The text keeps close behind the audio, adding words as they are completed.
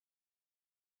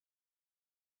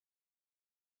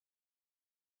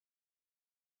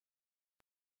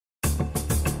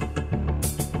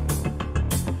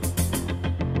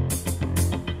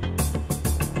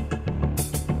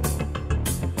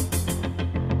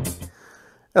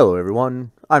Hello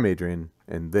everyone, I'm Adrian,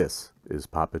 and this is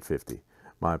Pop at 50,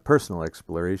 my personal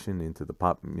exploration into the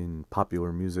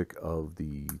popular music of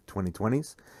the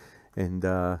 2020s. And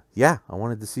yeah, I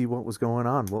wanted to see what was going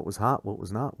on, what was hot, what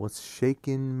was not, what's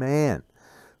shaking, man.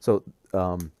 So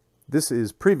this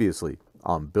is previously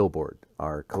on Billboard,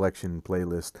 our collection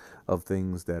playlist of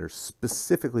things that are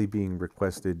specifically being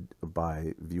requested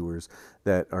by viewers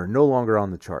that are no longer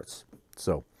on the charts.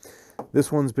 So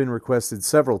this one's been requested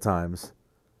several times.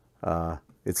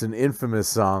 It's an infamous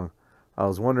song. I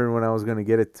was wondering when I was going to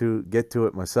get to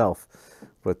it myself,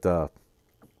 but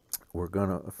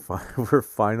we're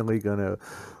finally gonna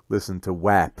listen to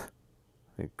WAP,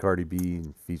 Cardi B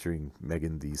featuring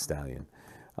Megan Thee Stallion.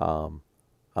 I'm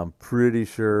pretty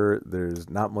sure there's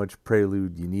not much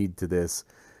prelude you need to this.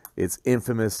 It's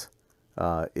infamous.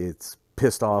 It's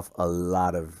pissed off a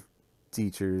lot of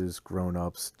teachers,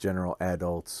 grown-ups, general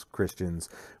adults, Christians,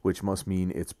 which must mean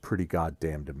it's pretty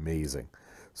goddamned amazing.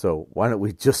 So why don't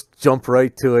we just jump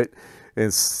right to it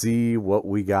and see what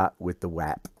we got with the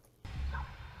WAP.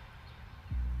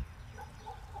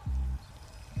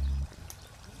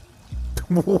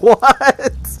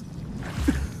 What?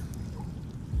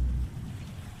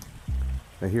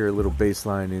 I hear a little bass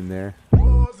line in there.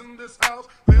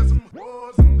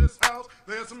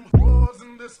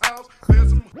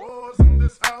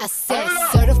 I said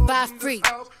certified free,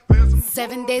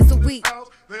 7 days a week,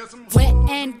 wet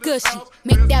and gushy,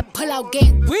 make that pull-out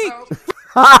game weak.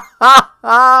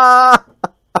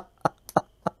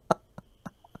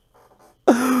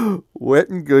 Wet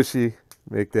and gushy,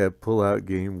 make that pull-out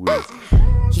game weak.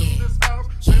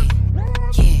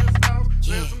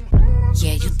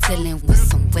 Yeah, you dealing with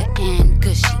some wet and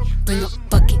gushy. Bring a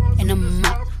bucket and a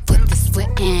mop for this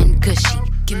wet and gushy.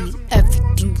 Give me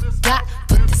everything you got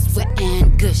for this wet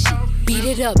and gushy. Beat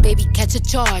it up, baby, catch a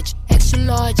charge. Extra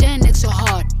large and extra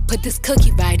hard. Put this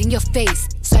cookie right in your face.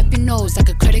 Swipe your nose like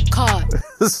a credit card.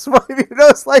 Swipe your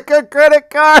nose like a credit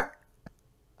card.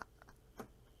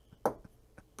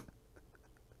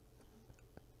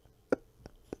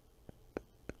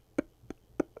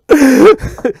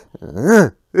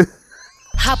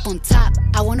 Hop on top,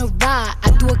 I wanna ride,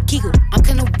 I do a giggle, I'm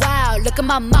kinda wild. Look at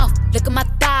my mouth, look at my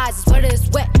thighs, it's wet, it's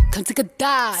wet, come take a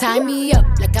dive. Tie me up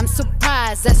like I'm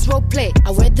surprised, that's roleplay,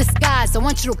 I wear disguise. I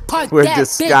want you to park We're that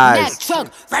disguised. big Mac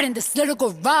truck right in this little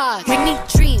garage. Make me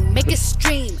dream, make it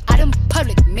stream, out in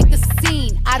public, make the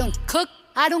scene. I don't cook,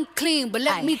 I don't clean, but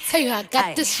let me tell you, I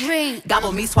got this ring.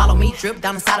 Gobble me, swallow me, drip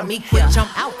down inside of me, quick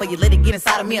jump out for you, let it get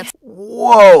inside of me.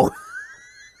 Whoa.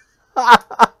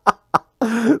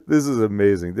 This is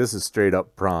amazing. This is straight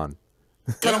up prawn.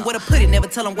 Tell them where to put it, never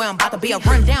tell them where I'm about to be. I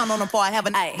run down on them before I have a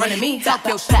night. Running me, talk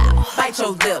your style, bite your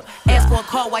lip. Ask for a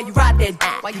call while you ride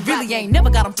that. Why you really ain't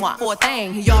never got him for a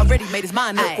thing. He already made his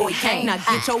mind up before he came. Now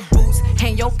get your boots,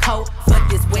 hang your coat for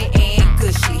this wet and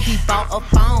gushy. He bought a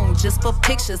phone just for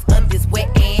pictures of this wet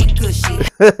and gushy.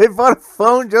 They bought a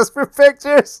phone just for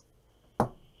pictures?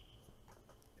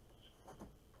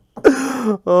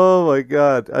 Oh my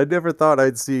god. I never thought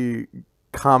I'd see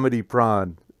comedy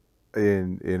prawn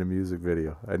in a music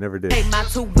video. I never did. Pay my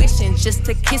tuition just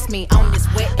to kiss me on this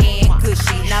wet and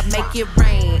gushy. Now make it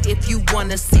rain if you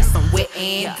wanna see some wet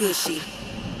and gushy.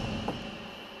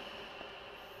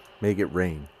 Make it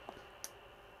rain.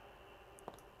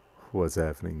 What's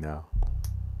happening now?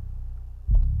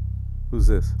 Who's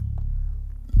this?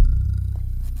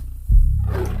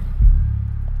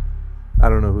 I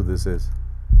don't know who this is.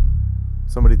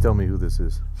 Somebody tell me who this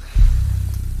is.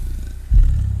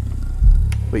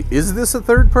 Wait, is this a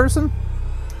third person?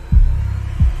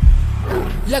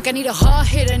 Look, I need a hard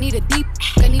hit, I need a deep,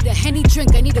 I need a Henny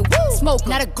drink, I need a woo smoke,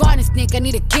 not a garden snake, I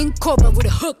need a king cobra with a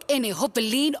hook in it, hope it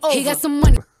lean over. He got some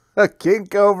money, A king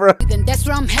cobra. then that's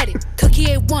where I'm headed. Cookie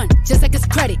A1, just like his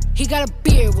credit. He got a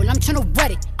beard, well I'm tryna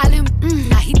wet it. I let him,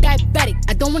 now he diabetic.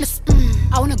 I don't wanna,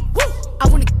 I wanna, I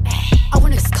wanna,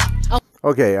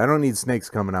 Okay, I don't need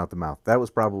snakes coming out the mouth. That was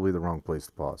probably the wrong place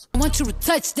to pause. I want you to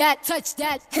touch that,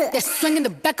 that swing in the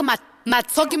back of my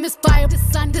talking misfire. The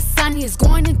sun is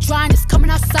going and drying, it's coming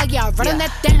outside. Yeah, I run on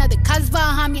that thing, now the cuz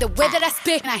behind me. The way that I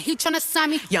spit, and he tryna sign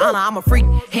me. Your Honor, I'm a freak.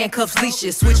 Handcuffs,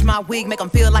 leashes. Switch my wig, make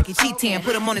him feel like he cheating.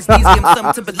 Put him on his knees, give him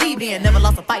something to believe in. Never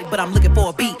lost a fight, but I'm looking for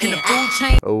a beat in the food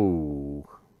chain. Oh,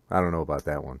 I don't know about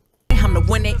that one. I'm the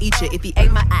one that eat you. If he ate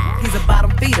my eye, he's a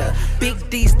bottom feeder. Big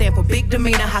D stand for big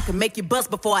demeanor. I can make you bust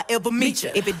before I ever meet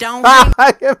you. If it don't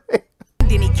ring,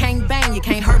 then he can't bang. You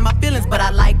can't hurt my feelings, but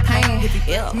I like pain. If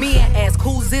he ill, me and ask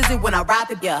who's is it when I ride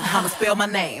the I'ma spell my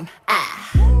name.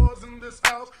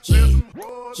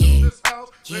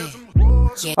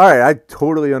 All right, I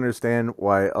totally understand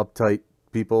why uptight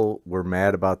people were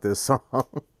mad about this song.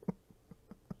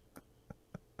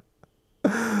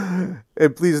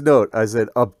 And please note, I said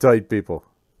uptight people.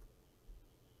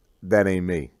 That ain't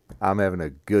me. I'm having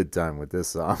a good time with this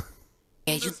song.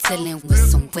 Yeah, you chillin' with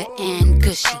some wet and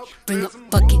gushy. Bring a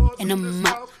bucket and a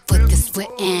mop for this wet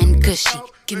and gushy.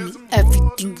 Give me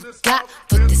everything you got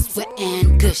for this wet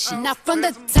and gushy. Now from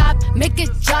the top, make it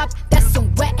drop. That's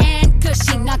some wet and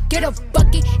gushy. Now get a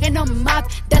bucket and a mop.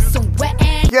 That's some wet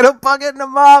and Get a bucket and a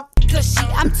mop. gushy.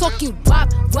 I'm talking wop,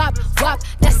 wop, wop.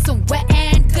 That's some wet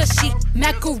and gushy.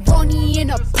 Macaroni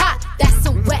in a pot. That's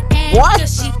some wet and What?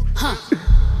 gushy. Huh.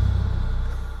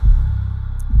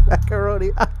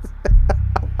 Macaroni.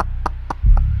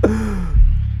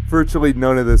 Virtually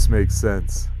none of this makes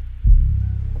sense.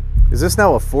 Is this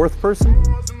now a fourth person?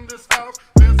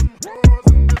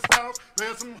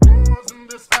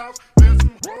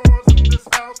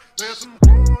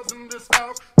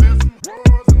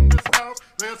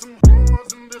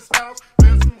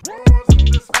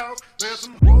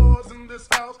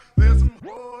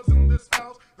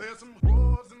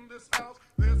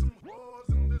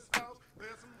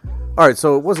 All right,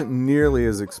 so it wasn't nearly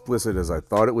as explicit as I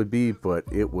thought it would be, but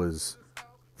it was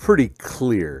pretty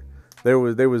clear. There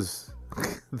was there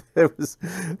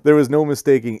was no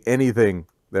mistaking anything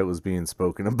that was being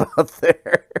spoken about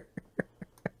there.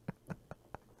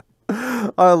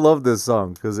 I love this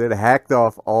song because it hacked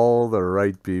off all the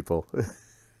right people.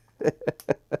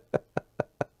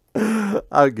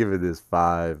 I'll give it this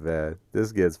 5, man.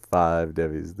 This gets 5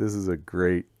 Debbie's. This is a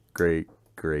great, great,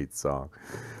 great song.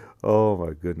 Oh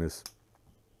my goodness.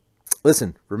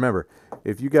 Listen, remember,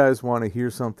 if you guys want to hear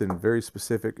something very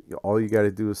specific, all you got to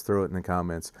do is throw it in the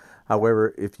comments.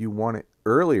 However, if you want it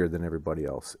earlier than everybody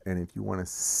else, and if you want to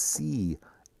see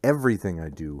everything I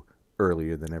do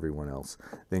earlier than everyone else,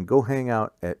 then go hang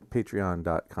out at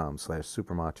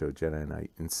patreon.com/supermachojedi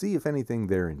and see if anything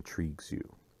there intrigues you.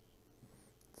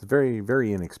 It's very,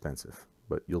 very inexpensive,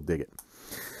 but you'll dig it.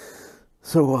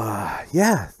 So,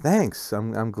 yeah, thanks.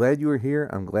 I'm glad you were here.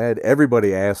 I'm glad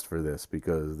everybody asked for this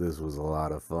because this was a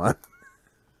lot of fun.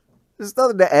 There's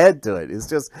nothing to add to it. It's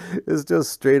just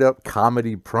straight up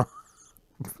comedy prom.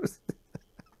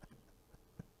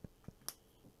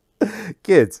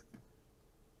 Kids,